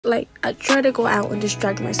Like, I try to go out and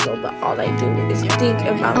distract myself, but all I do is think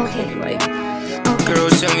about him. Like, girl,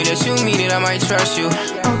 tell me that you mean it, I might trust you.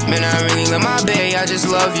 Man, I really love my bae, I just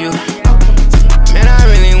love you. Man, I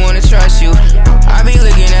really wanna trust you. I be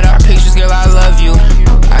looking at our pictures, girl, I love you.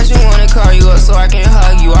 I just wanna call you up so I can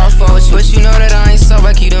hug you. I'll fall with you, but you know that I ain't soft,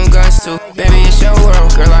 I keep them guns too. Baby, it's your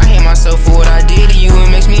world, girl, I hate myself for what I did to you. It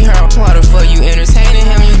makes me hurt. Why the fuck you entertaining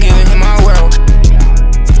him? You giving him my world.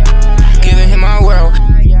 Giving him my world.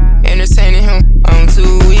 Entertaining him. I'm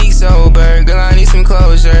 2 weeks sober, girl, I need some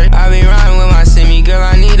closure. I be riding with my semi, girl,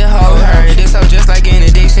 I need to hold her. This hoe just like an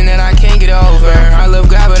addiction that I can't get over. I love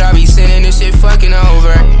God, but I be sending this shit fucking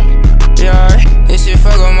over. Yeah, this shit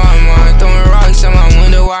fuck on my mind. Throwing rocks out my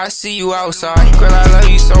window while I see you outside. Girl, I love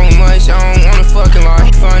you so much, I don't wanna fucking lie.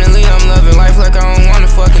 Finally, I'm loving life like I don't wanna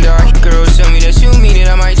fucking die. Girl, show me that you mean it,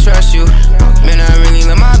 I might trust you. Man, I really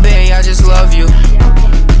love my bae, I just love you.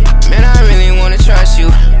 Man, I really wanna trust you.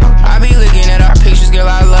 I be looking at our pictures, girl,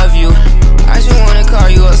 I love you. I just wanna call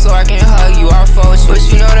you up so I can hug you. I'll fall with you, but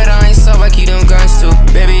you know that I ain't soft, I keep them guns too.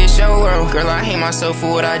 Baby, it's your world, girl, I hate myself for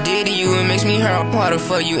what I did to you. It makes me hurt. Why the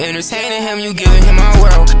fuck you entertaining him? You giving him my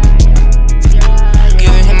world.